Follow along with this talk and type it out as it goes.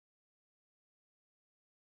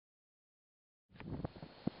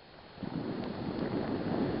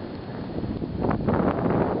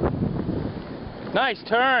Nice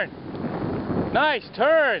turn. Nice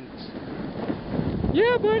turns.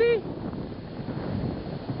 Yeah, buddy.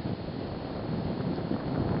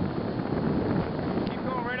 Keep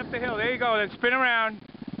going right up the hill. There you go. Then spin around.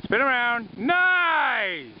 Spin around.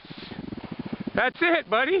 Nice. That's it,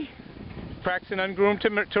 buddy. Practicing ungroomed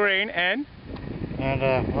terrain and...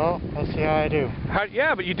 well, let's see how I do.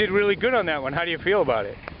 Yeah, but you did really good on that one. How do you feel about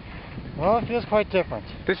it? Well, it feels quite different.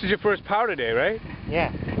 This is your first powder day, right?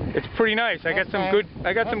 Yeah. It's pretty nice. I got some good.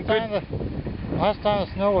 Last time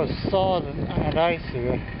the snow was solid and icy,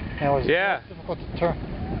 and it was difficult to turn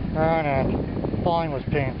around, and falling was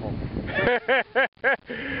painful.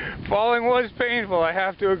 Falling was painful. I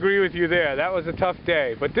have to agree with you there. That was a tough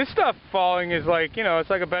day. But this stuff, falling is like, you know, it's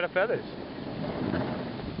like a bed of feathers.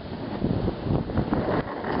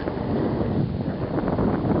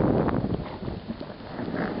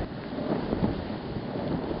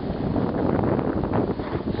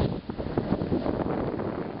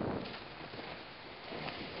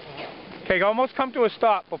 Okay, almost come to a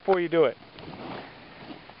stop before you do it.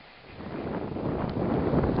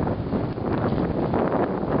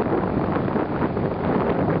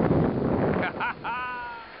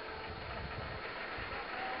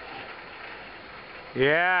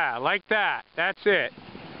 Yeah, like that. That's it.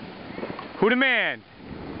 Who the man?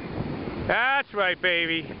 That's right,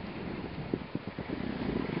 baby.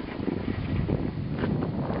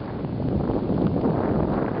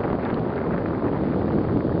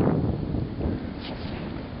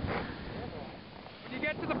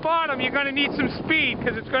 To the bottom, you're going to need some speed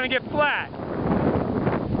because it's going to get flat. Nice.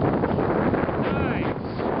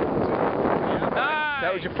 Nice.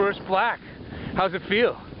 That was your first black. How's it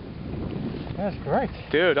feel? That's great.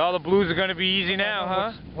 Dude, all the blues are going to be easy now,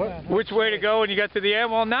 huh? Which way to go when you get to the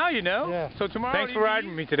end? Well, now you know. Yeah. So tomorrow. Thanks for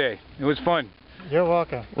riding with me today. It was fun. You're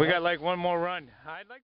welcome. We got like one more run. I'd like